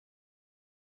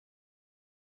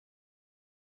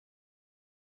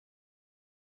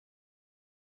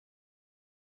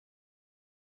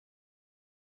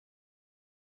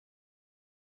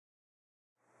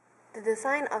The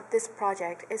design of this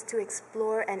project is to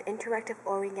explore an interactive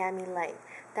origami light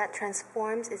that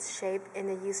transforms its shape in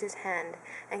the user's hand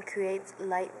and creates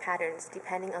light patterns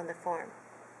depending on the form.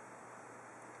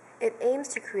 It aims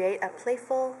to create a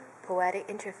playful, poetic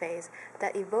interface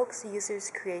that evokes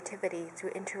users' creativity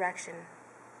through interaction.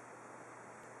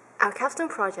 Our capstone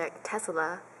project,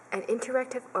 Tessella, an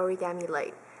interactive origami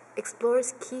light,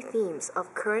 explores key themes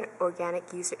of current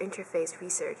organic user interface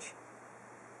research.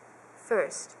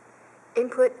 First,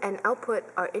 input and output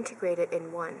are integrated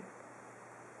in one.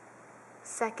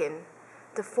 Second,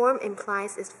 the form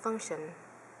implies its function.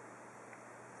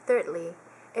 Thirdly,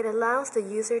 it allows the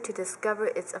user to discover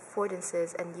its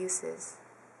affordances and uses.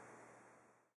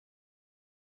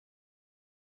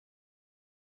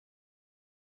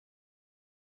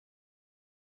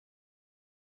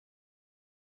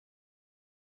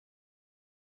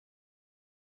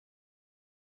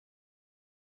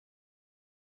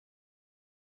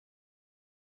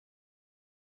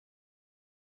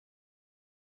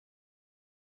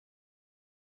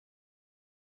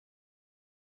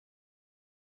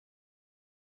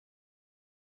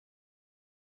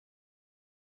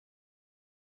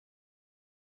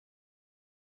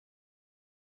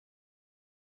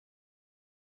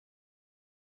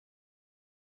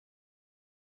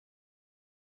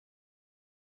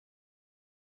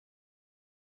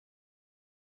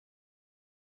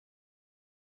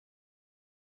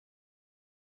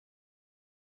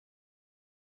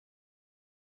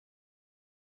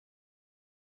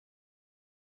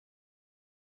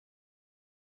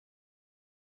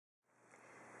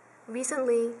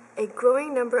 Recently, a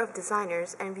growing number of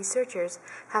designers and researchers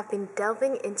have been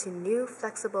delving into new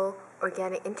flexible,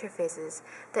 organic interfaces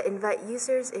that invite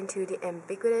users into the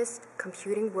ambiguous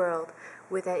computing world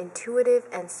with an intuitive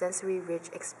and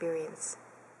sensory-rich experience.